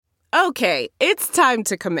Okay, it's time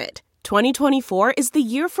to commit. 2024 is the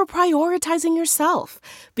year for prioritizing yourself.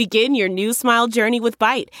 Begin your new smile journey with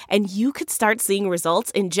Byte, and you could start seeing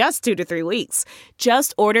results in just 2 to 3 weeks.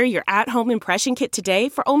 Just order your at-home impression kit today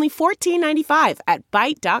for only $14.95 at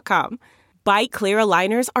Byte.com. Byte Clear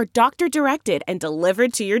aligners are doctor-directed and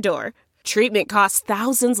delivered to your door. Treatment costs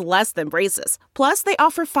thousands less than braces. Plus, they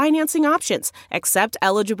offer financing options, accept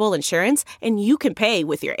eligible insurance, and you can pay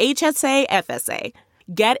with your HSA, FSA.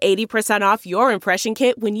 Get 80% off your impression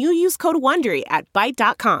kit when you use code WONDERY at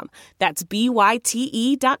Byte.com. That's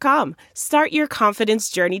BYTE.com. Start your confidence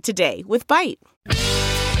journey today with Byte.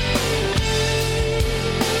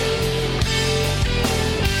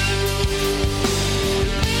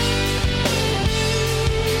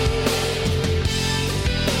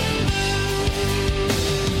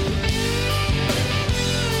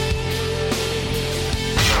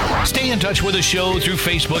 Stay in touch with the show through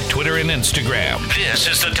Facebook, Twitter, and Instagram. This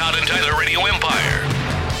is the Todd and Tyler Radio Empire.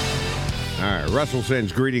 All right, Russell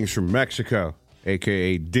sends greetings from Mexico,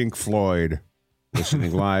 a.k.a. Dink Floyd,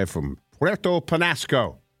 listening live from Puerto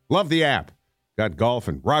Penasco. Love the app. Got golf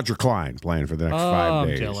and Roger Klein playing for the next 5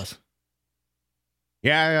 days. I'm jealous.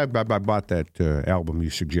 Yeah, I bought that album you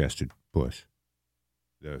suggested, Puss.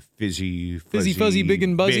 The Fizzy, Fuzzy, Big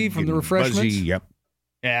and Buzzy from the Refreshments? Buzzy, yep.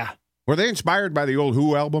 Yeah. Were they inspired by the old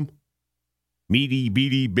Who album? Meaty,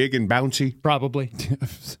 beady, big, and bouncy? Probably.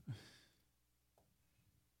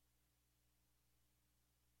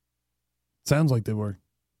 Sounds like they were.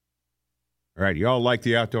 All right, y'all like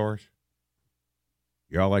the outdoors?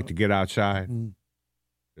 Y'all like to get outside?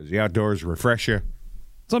 Does the outdoors refresh you?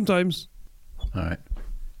 Sometimes. All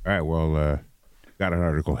right, well, got an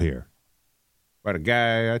article here. About a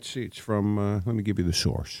guy, let's see, it's from, let me give you the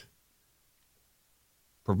source.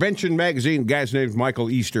 Prevention Magazine, guy's name's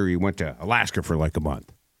Michael Easter. He went to Alaska for like a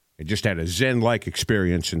month. He just had a Zen-like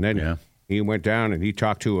experience, and then he went down and he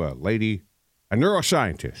talked to a lady, a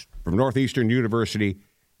neuroscientist from Northeastern University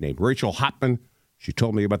named Rachel Hopman. She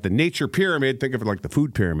told me about the nature pyramid. Think of it like the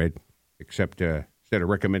food pyramid, except instead of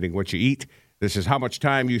recommending what you eat, this is how much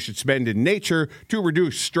time you should spend in nature to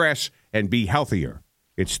reduce stress and be healthier.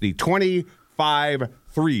 It's the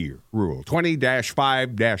 20-5-3 rule,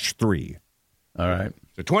 20-5-3. All right.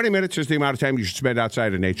 So 20 minutes is the amount of time you should spend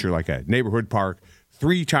outside of nature, like a neighborhood park,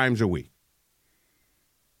 3 times a week.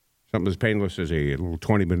 Something as painless as a little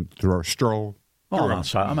 20-minute stroll. Oh, I'm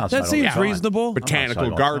outside. That seems reasonable.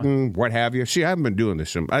 Botanical garden, what have you. See, I haven't been doing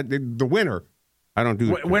this. The winter, I don't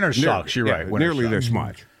do it. Winter sucks. You're right. Winter nearly sucks. this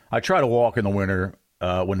much. I try to walk in the winter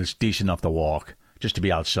when it's decent enough to walk, just to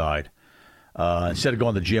be outside. Instead of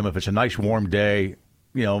going to the gym, if it's a nice warm day,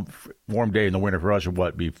 warm day in the winter for us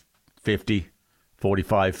would be 50,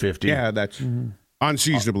 45, 50. Yeah, that's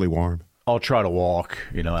unseasonably warm. I'll try to walk,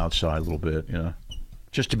 outside a little bit,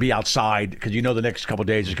 just to be outside, because the next couple of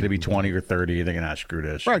days is going to be 20 or 30. You're thinking, screw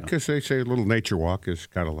this. Right, because they say a little nature walk is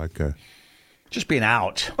kind of like just being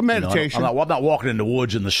out. A meditation. I'm not walking in the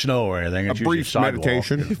woods in the snow or anything. It's a brief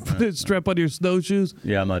meditation. Strap on your snowshoes.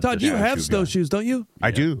 Yeah, I'm not. Todd, you have snowshoes, don't you?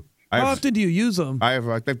 I do. How often do you use them? I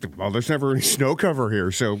think, there's never any snow cover here,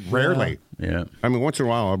 so rarely. Yeah. I mean, once in a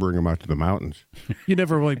while, I'll bring them out to the mountains. You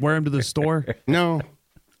never wear them to the store? No.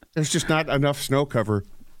 There's just not enough snow cover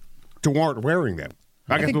to warrant wearing them.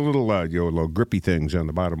 I got the little, little grippy things on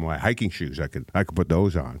the bottom of my hiking shoes. I could put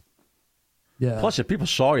those on. Yeah. Plus, if people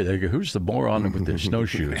saw you, they go, "Who's the moron with their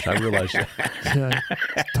snowshoes?" I realized that. Yeah.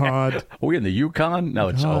 Todd. Are we in the Yukon? No,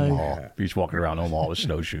 it's Omaha. He's walking around Omaha with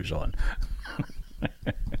snowshoes on.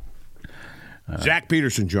 Zach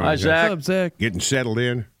Peterson joins us. Zach. What's up, Zach? Getting settled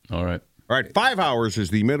in. All right. 5 hours is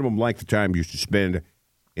the minimum length of time you should spend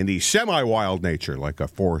in the semi-wild nature, like a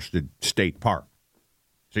forested state park.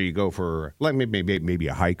 So you go for maybe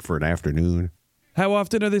a hike for an afternoon. How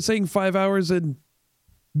often are they saying 5 hours in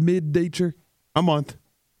mid-nature? A month.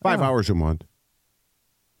 5 hours a month.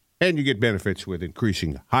 And you get benefits with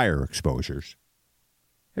increasing higher exposures.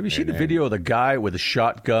 Have you seen the video of the guy with a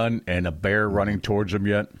shotgun and a bear running towards him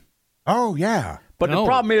yet? Oh, yeah. But the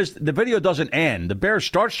problem is the video doesn't end. The bear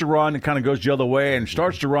starts to run and kind of goes the other way and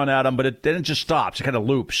starts to run at him, but then it just stops. It kind of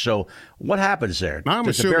loops. So what happens there?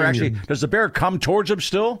 Does the bear come towards him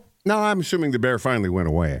still? No, I'm assuming the bear finally went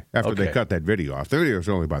away after they cut that video off. The video is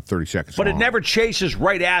only about 30 seconds long. But it never chases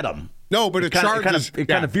right at him. No, but it charges. It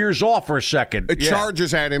kind of veers off for a second. It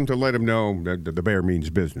charges at him to let him know that the bear means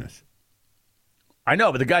business. I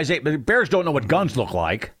know, but the bears don't know what guns look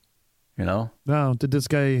like. No, did this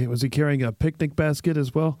guy, was he carrying a picnic basket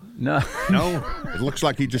as well? No. It looks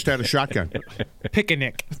like he just had a shotgun.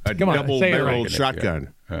 Picnic. A Come on, double-barreled right.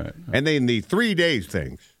 shotgun. Yeah. Right. And then the 3 days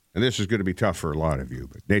things. and this is going to be tough for a lot of you,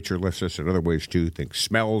 but nature lifts us in other ways too. Think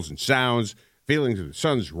smells and sounds, feelings of the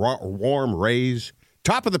sun's warm rays.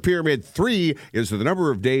 Top of the pyramid, 3 is the number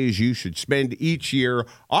of days you should spend each year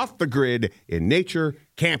off the grid in nature,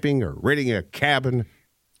 camping, or renting a cabin,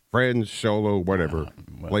 friends, solo, whatever.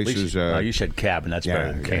 Places. You said cabin. That's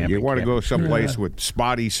better than camping. You want to go someplace with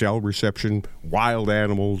spotty cell reception, wild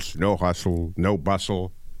animals, no hustle, no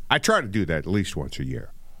bustle. I try to do that at least once a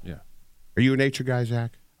year. Yeah. Are you a nature guy,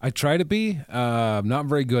 Zach? I try to be. I'm not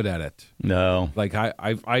very good at it. No. Like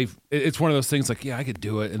it's one of those things. Like, yeah, I could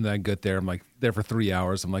do it, and then I get there. I'm like there for 3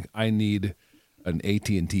 hours. I'm like, I need an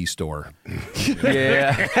AT&T store.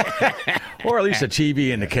 Yeah. Or at least a TV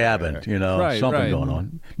in the cabin. You know, something going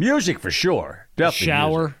on. Music for sure. Definitely.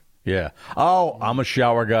 Shower. Music. Yeah. Oh, I'm a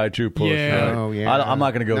shower guy too, Puss. Yeah. Oh, yeah. I'm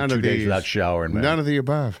not going to go None 2 days these. without showering, man. None of the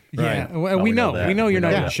above. Yeah, Right. well, we know. that. We know you're not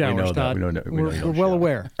We in know the shower, that. Todd. We know you We're don't well shower.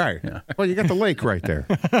 aware. All right. Well, you got the lake right there.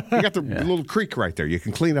 You got the little creek right there. You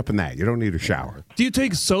can clean up in that. You don't need a shower. Do you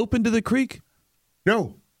take soap into the creek?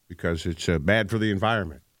 No, because it's bad for the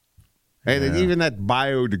environment. And even that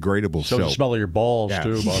biodegradable So soap. the smell of your balls,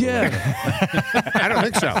 too. By the way. Yeah. I don't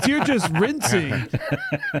think so. You're just rinsing.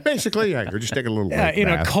 Basically, yeah, you're just taking a little Yeah, lake in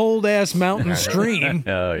a bath. cold ass mountain stream.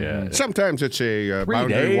 Oh, yeah. Sometimes it's a 3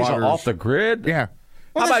 boundary days waters. off the grid? Yeah.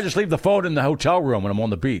 How about I just leave the phone in the hotel room when I'm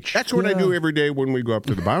on the beach? That's what I do every day when we go up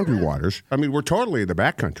to the boundary waters. I mean, we're totally in the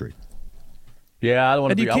backcountry. Yeah, I don't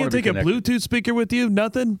want And to you be. I wanna can't be take a connected. Bluetooth speaker with you?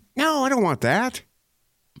 Nothing? No, I don't want that.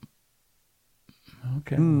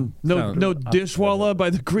 Okay. No dishwalla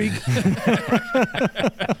by the creek?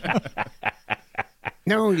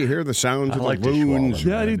 No, you hear the sounds of like the loons. dishwalla.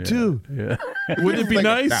 Yeah, I do too. Yeah. Wouldn't it be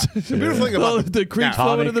nice? The beautiful thing about The creek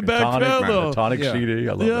flowing in the background, though. Tonic Yeah. CD.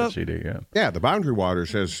 I love Yep. that CD. Yeah. the boundary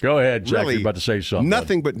waters has Go ahead, Jack. really You're about to say something.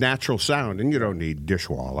 nothing but natural sound, and you don't need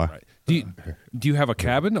dishwalla. Do you have a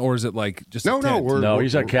cabin, or is it like just No, a tent? no,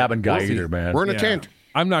 He's a cabin guy eater, man. We're in a Yeah. tent.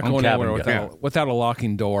 I'm not I'm going cabin anywhere guy. without a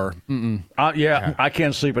locking door. Mm-mm. I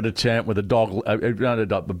can't sleep in a tent with a dog. Not a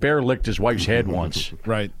dog. The bear licked his wife's head once.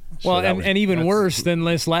 Right. Well, that was- and even worse than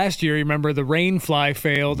this last year, you remember the rain fly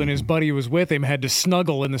failed and his buddy was with him, had to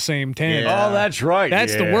snuggle in the same tent. Oh, that's right.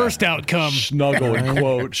 That's the yeah. worst outcome. Snuggle in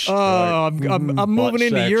quotes. Oh, I'm moving Butt into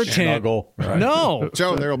sex, your tent. snuggle. Right. No.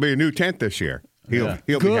 So there'll be a new tent this year. He'll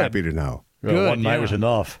be Good. happy to know. Well, Good, one night yeah. was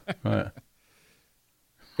enough. Right.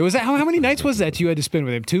 Was that how many nights was that you had to spend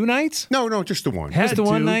with him? 2 nights? No, just the one. Just the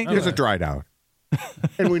one night? Because it dried out.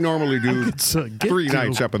 And we normally do 3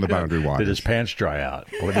 nights up in the boundary Did waters. his pants dry out?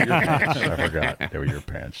 Or were they your pants? I forgot. They were your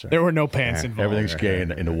pants. There were no pants involved. Everything's gay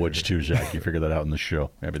in the woods, too, Zach. You figured that out in the show.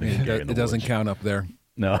 Everything's gay in the It doesn't woods. count up there.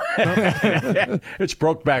 No. It's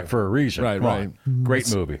Brokeback for a reason. Right, Come right. on.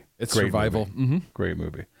 Great movie. It's Great survival. Movie. Great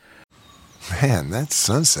movie. Man, that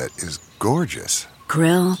sunset is gorgeous.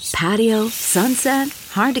 Grill, patio, sunset.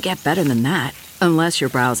 Hard to get better than that. Unless you're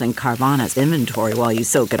browsing Carvana's inventory while you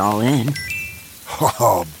soak it all in.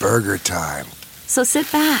 Oh, burger time. So sit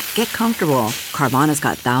back, get comfortable. Carvana's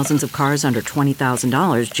got thousands of cars under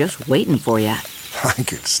 $20,000 just waiting for you. I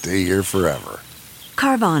could stay here forever.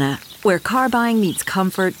 Carvana, where car buying meets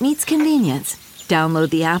comfort meets convenience. Download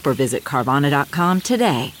the app or visit Carvana.com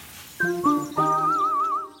today.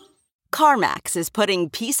 CarMax is putting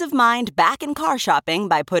peace of mind back in car shopping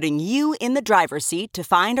by putting you in the driver's seat to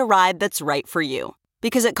find a ride that's right for you.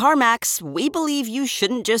 Because at CarMax, we believe you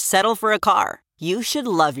shouldn't just settle for a car. You should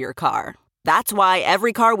love your car. That's why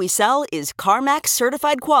every car we sell is CarMax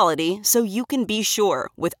certified quality, so you can be sure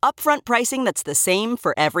with upfront pricing that's the same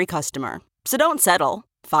for every customer. So don't settle.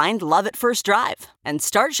 Find love at first drive and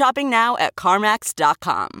start shopping now at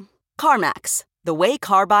CarMax.com. CarMax, the way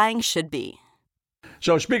car buying should be.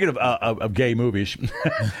 So speaking of gay movies,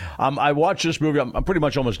 I watched this movie. I'm pretty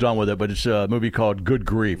much almost done with it, but it's a movie called Good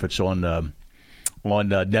Grief. It's on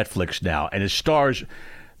Netflix now, and it stars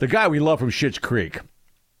the guy we love from Schitt's Creek,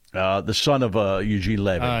 the son of Eugene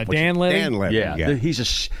Levy. Dan Levy? Dan Levy. Yeah,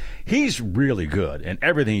 he's really good in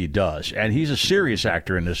everything he does, and he's a serious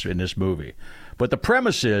actor in this movie. But the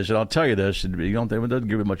premise is, and I'll tell you this, it doesn't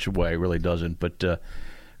give it much away, it really doesn't. But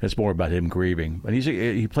it's more about him grieving. And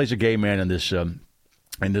he plays a gay man in this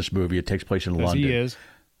movie. It takes place in London. He is.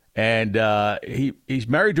 And he's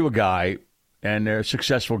married to a guy, and they're a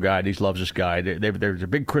successful guy, and he loves this guy. There's a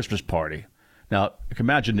big Christmas party. Now,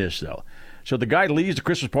 imagine this, though. So the guy leaves the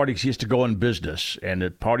Christmas party because he has to go on business, and the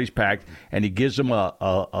party's packed, and he gives him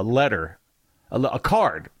a letter, a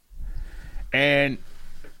card. And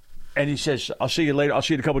he says, I'll see you later. I'll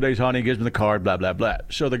see you in a couple of days, honey. He gives him the card, blah, blah, blah.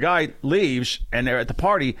 So the guy leaves, and they're at the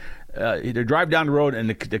party. They drive down the road, and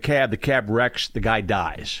the cab wrecks. The guy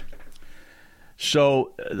dies.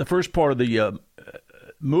 So the first part of the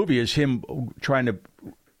movie is him trying to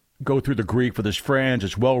go through the grief with his friends.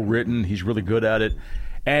 It's well written. He's really good at it.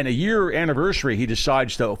 And a year anniversary, he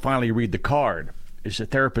decides to finally read the card. His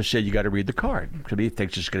therapist said, you got to read the card. Because he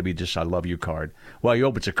thinks it's going to be just, I love you card. Well, he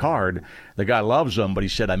opens a card. The guy loves him, but he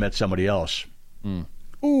said, I met somebody else.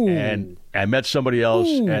 Ooh. And I met somebody else,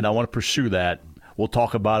 and I want to pursue that. We'll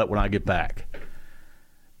talk about it when I get back.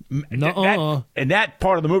 And that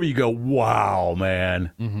part of the movie, you go, wow,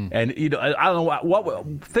 man. Mm-hmm. And, I don't know,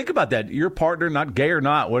 what think about that. Your partner, not gay or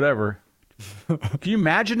not, whatever. Can you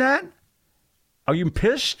imagine that? Are you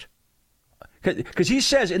pissed? Because he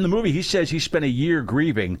says, in the movie, he spent a year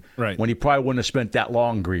grieving when he probably wouldn't have spent that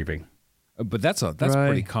long grieving. But that's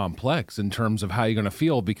pretty complex in terms of how you're going to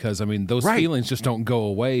feel, because, I mean, those feelings just don't go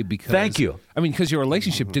away because... Thank you. I mean, because your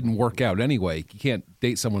relationship didn't work out anyway. You can't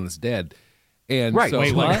date someone that's dead. And right. So,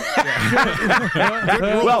 wait, what?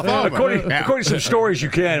 Well, according to some stories, you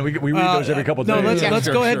can. We read those every couple of days. No, let's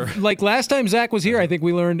go ahead. Like last time Zach was here, I think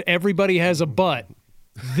we learned everybody has a butt.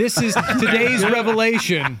 This is today's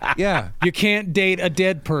revelation. Yeah. You can't date a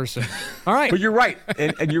dead person. All right. But you're right.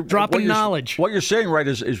 And you're dropping knowledge. What you're saying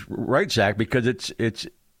is right, Zach, because it's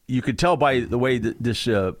you can tell by the way that this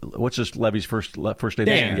what's this Levy's first name?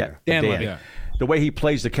 Dan. Yeah, Dan Levy. Yeah. The way he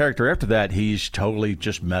plays the character after that, he's totally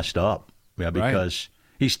just messed up. Yeah, because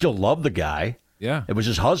he still loved the guy. Yeah. It was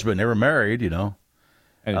his husband. They were married,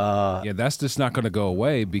 And, that's just not going to go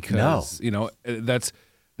away because,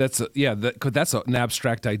 that's an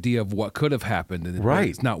abstract idea of what could have happened, and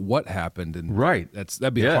it's not what happened, and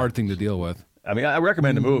that'd be a hard thing to deal with. I mean, I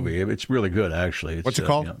recommend the movie. It's really good, actually. What's it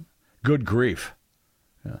called? Good Grief.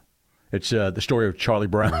 Yeah, it's the story of Charlie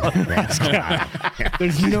Brown.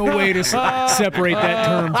 There's no way to separate that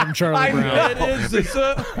term from Charlie Brown.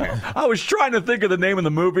 I was trying to think of the name of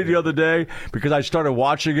the movie the other day because I started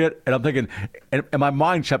watching it, and I'm thinking, and my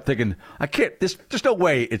mind kept thinking, I can't. There's no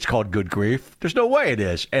way it's called Good Grief. There's no way it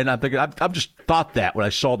is. And I'm thinking, I've just thought that when I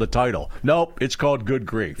saw the title. Nope, it's called Good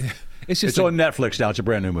Grief. It's on Netflix now. It's a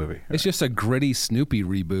brand new movie. It's just a gritty Snoopy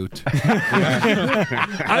reboot.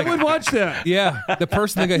 I would watch that. Yeah, the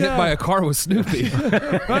person that got hit by a car was Snoopy.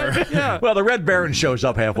 Yeah. Well, the Red Baron shows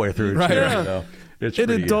up halfway through. Right. Yeah. It's an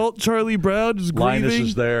pretty, adult Charlie Brown is grieving. Linus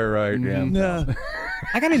is there, right? Yeah.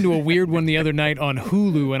 I got into a weird one the other night on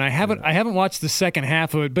Hulu, and I haven't watched the second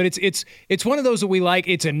half of it, but it's one of those that we like.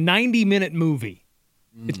 It's a 90-minute movie.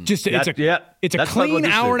 It's just it's a clean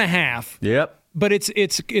hour and a half. Yep. But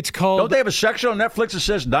it's called. Don't they have a section on Netflix that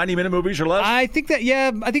says 90-minute movies or less? I think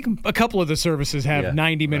a couple of the services have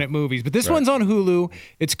 90-minute movies, but this one's on Hulu.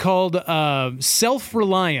 It's called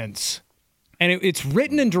Self-Reliance, and it's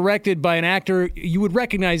written and directed by an actor you would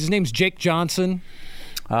recognize. His name's Jake Johnson.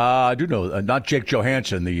 I do know, not Jake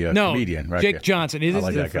Johansson, the comedian, right? Jake Johnson. I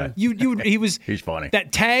like that guy. He's funny.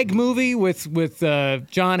 That Tag movie with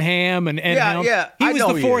John Hamm and Ed Helms. He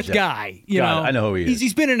was the fourth guy. I know who he is.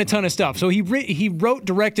 He's been in a ton of stuff. So he wrote,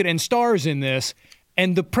 directed, and stars in this.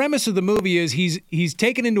 And the premise of the movie is he's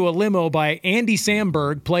taken into a limo by Andy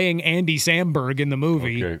Samberg, playing Andy Samberg in the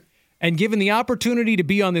movie, and given the opportunity to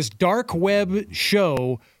be on this dark web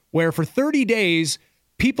show where for 30 days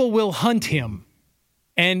people will hunt him.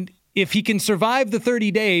 And if he can survive the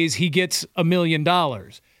 30 days, he gets $1 million.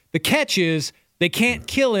 The catch is they can't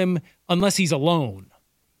kill him unless he's alone.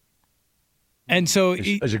 And so,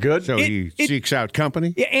 is it good? So he seeks out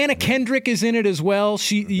company. Yeah, Anna Kendrick is in it as well.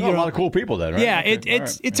 A lot of cool people then, right? Yeah,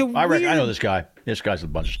 it's a weird. I know this guy. This guy's a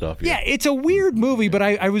bunch of stuff. Yeah, it's a weird movie, but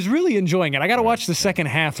I was really enjoying it. I got to watch the second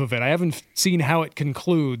half of it. I haven't seen how it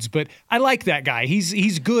concludes, but I like that guy.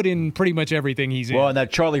 He's good in pretty much everything he's in. Well, in that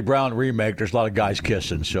Charlie Brown remake, there's a lot of guys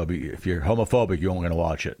kissing. So if you're homophobic, you aren't going to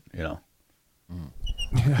watch it.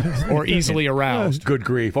 Or easily aroused. Good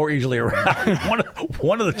grief. Or easily aroused.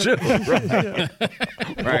 One of the two.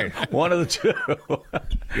 Right. One of the two.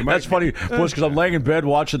 That's funny, because I'm laying in bed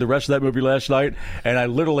watching the rest of that movie last night, and I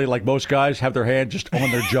literally, like most guys, have their hand just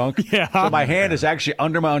on their junk. So my hand is actually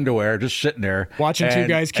under my underwear, just sitting there. Watching two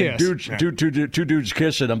guys kiss. Two dudes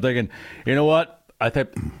kissing. I'm thinking, you know what? I think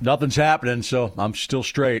nothing's happening, so I'm still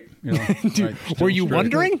straight. Were you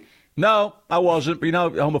wondering? No, I wasn't.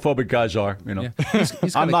 Homophobic guys are.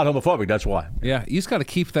 I'm not homophobic. That's why. Yeah, you just got to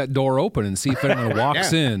keep that door open and see if anyone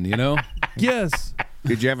walks in. Yes.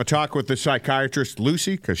 Did you have a talk with the psychiatrist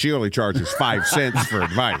Lucy? Because she only charges 5 cents for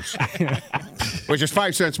advice, which is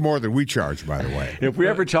 5 cents more than we charge, by the way. If we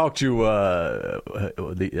ever talk to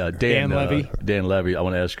Dan Levy, I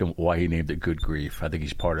want to ask him why he named it Good Grief. I think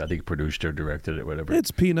he's part of it. I think he produced or directed it, whatever.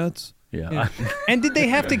 It's peanuts. Yeah. And did they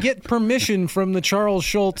have to get permission from the Charles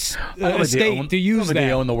Schultz estate to use that?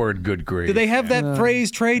 They own the word Good Grief. Do they have that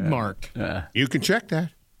phrase trademarked? You can check that.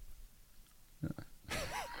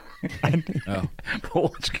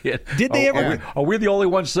 Let's get. Did they ever? Are we the only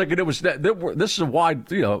ones thinking it was that? This is a wide,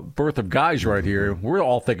 birth of guys right here. We're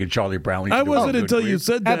all thinking Charlie Brown. I wasn't until you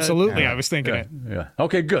said that. Absolutely, I was thinking it. Yeah.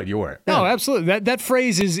 Okay, good. You were. No, absolutely. That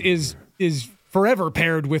phrase is forever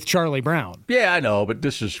paired with Charlie Brown. Yeah, I know, but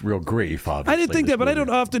this is real grief, obviously. I didn't think that, but I don't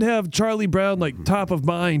often have Charlie Brown top of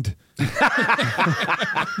mind.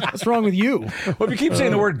 What's wrong with you? Well, if you keep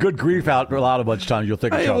saying the word good grief out a bunch of times, you'll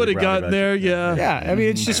think of I Charlie would have Brown. gotten there, yeah. Yeah, I mean,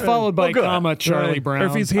 it's just followed by comma Charlie Brown. Or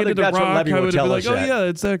if he's handed a rock, I would have been like, oh, yeah,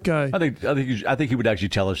 it's that guy. I think he would actually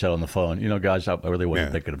tell us that on the phone. Guys, I really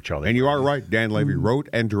wasn't thinking of Charlie. And you are right. Dan Levy wrote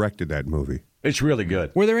and directed that movie. It's really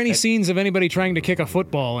good. Were there any scenes of anybody trying to kick a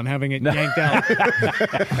football and having it yanked out?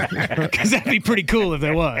 Because that'd be pretty cool if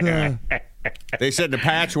there was. They said the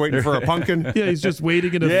patch waiting for a pumpkin. Yeah, he's just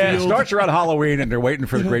waiting in a field. Yeah, it starts around Halloween, and they're waiting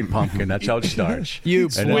for the great pumpkin. That's how it starts.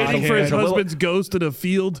 Waiting for his husband's ghost in a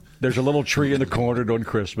field. There's a little tree in the corner during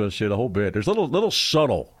Christmas. The whole bit. There's little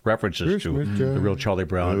subtle references to the real Charlie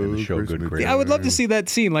Brown in the show Good Grief. Yeah, I would love to see that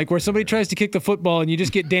scene, like where somebody tries to kick the football, and you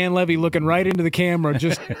just get Dan Levy looking right into the camera,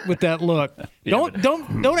 just with that look.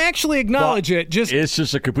 Don't actually acknowledge it. Just it's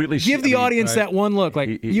just a completely give the audience that one look,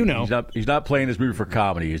 like he's not playing this movie for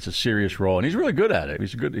comedy. It's a serious role, and he's really good at it.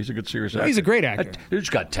 He's a good serious actor. He's a great actor. He's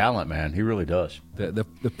got talent, man. He really does. The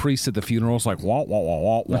priest at the funeral is like wah wah wah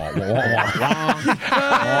wah wah wah wah.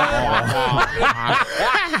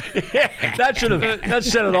 That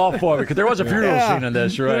set it off for me because there was a funeral scene in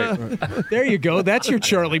this, right? There you go. That's your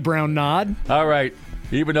Charlie Brown nod. All right.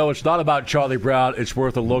 Even though it's not about Charlie Brown, it's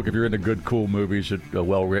worth a look if you're into good, cool movies that are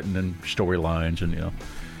well written and storylines and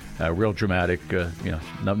real dramatic.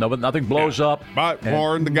 Nothing blows up. But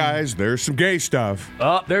warn the guys, there's some gay stuff.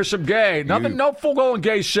 There's some gay. Nothing. No full going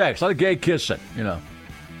gay sex. Not a gay kissing.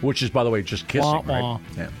 Which is, by the way, just kissing, wah, right? wah.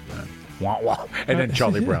 Yeah. Wah wah. And then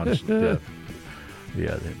Charlie Brown is. That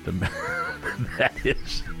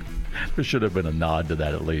is. There should have been a nod to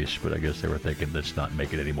that at least, but I guess they were thinking let's not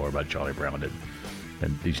make it any more about Charlie Brown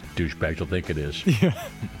and these douchebags will think it is. Yeah.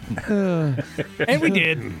 And we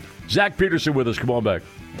did. Zach Peterson with us. Come on back.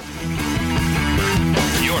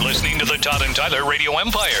 You're listening to the Todd and Tyler Radio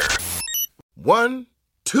Empire. 1,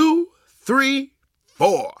 2, 3,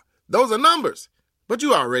 4. Those are numbers. But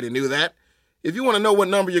you already knew that. If you want to know what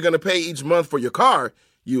number you're going to pay each month for your car,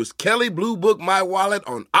 use Kelley Blue Book My Wallet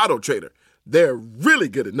on Auto Trader. They're really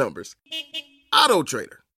good at numbers. Auto Trader.